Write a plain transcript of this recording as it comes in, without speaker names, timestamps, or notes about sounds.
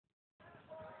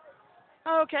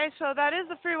Okay, so that is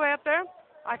the freeway up there.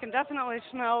 I can definitely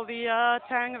smell the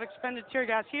tang of expended tear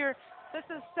gas here. This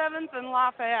is 7th and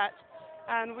Lafayette,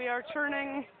 and we are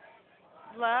turning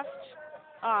left.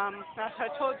 As I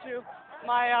told you,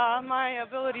 my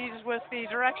abilities with the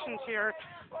directions here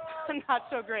are not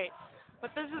so great.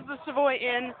 But this is the Savoy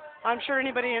Inn. I'm sure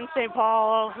anybody in St.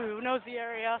 Paul who knows the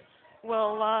area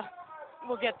will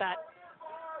get that.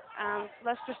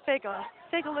 Let's just take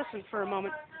a listen for a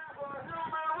moment.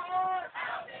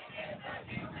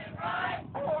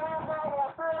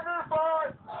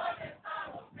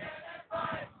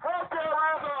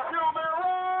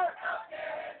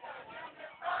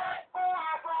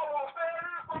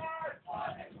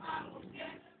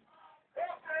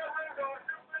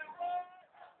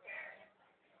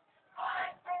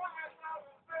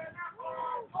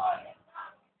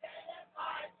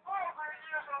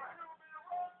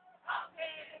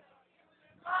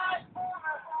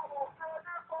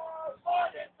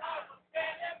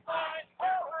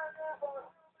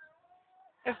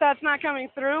 If that's not coming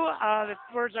through, the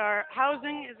words are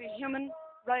housing is a human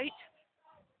right.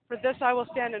 For this I will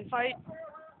stand and fight.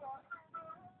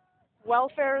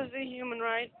 Welfare is a human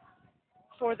right.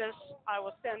 For this I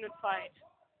will stand and fight.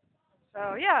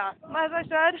 So yeah, as I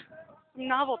said, some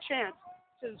novel chant,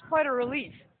 which is quite a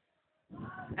relief.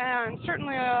 And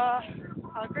certainly a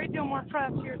great deal more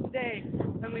press here today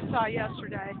than we saw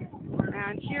yesterday.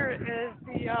 And here is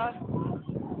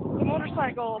the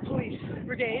motorcycle police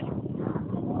brigade.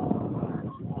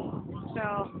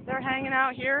 So they're hanging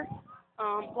out here,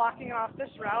 blocking off this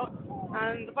route,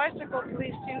 and the bicycle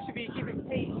police seem to be keeping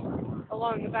pace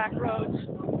along the back roads.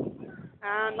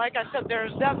 And like I said,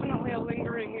 there's definitely a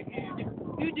lingering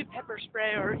eau de pepper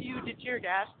spray or eau de tear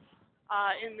gas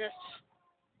in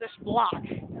this block.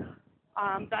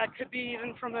 That could be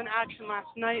even from an action last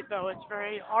night, though. It's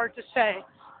very hard to say.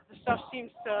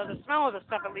 The smell of the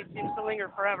stuff at least seems to linger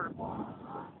forever.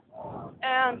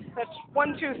 And that's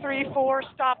 1, 2, 3, 4,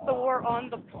 stop the war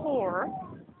on the poor.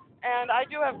 And I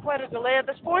do have quite a delay at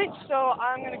this point, so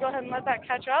I'm going to go ahead and let that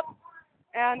catch up.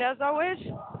 And as always,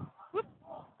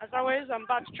 I'm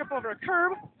about to trip over a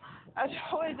curb. As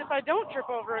always, if I don't trip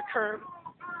over a curb,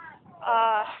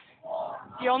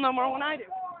 you'll know more when I do.